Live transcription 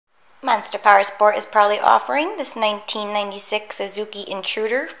Monster Powersport is proudly offering this 1996 Suzuki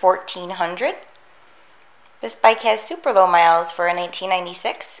Intruder 1400. This bike has super low miles for a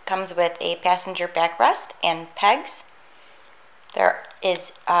 1996. Comes with a passenger backrest and pegs. There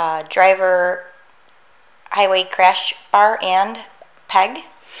is a driver highway crash bar and peg.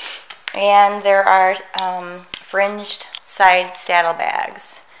 And there are fringed side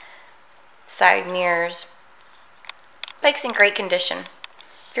saddlebags, side mirrors. Bike's in great condition.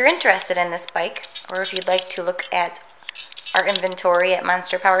 If you're interested in this bike, or if you'd like to look at our inventory at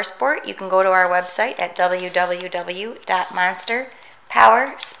Monster Powersport, you can go to our website at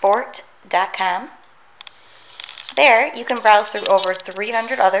www.monsterpowersport.com. There, you can browse through over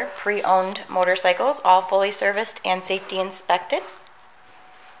 300 other pre-owned motorcycles, all fully serviced and safety inspected.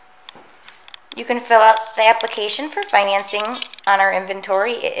 You can fill out the application for financing on our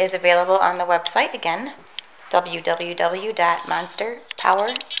inventory. It is available on the website, again,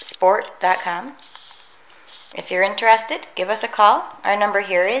 www.monsterpowersport.com. If you're interested, give us a call. Our number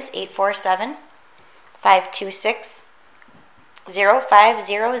here is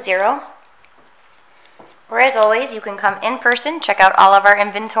 847-526-0500. Or as always, you can come in person, check out all of our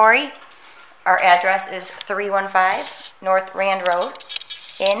inventory. Our address is 315 North Rand Road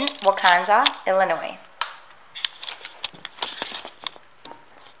in Wauconda, Illinois.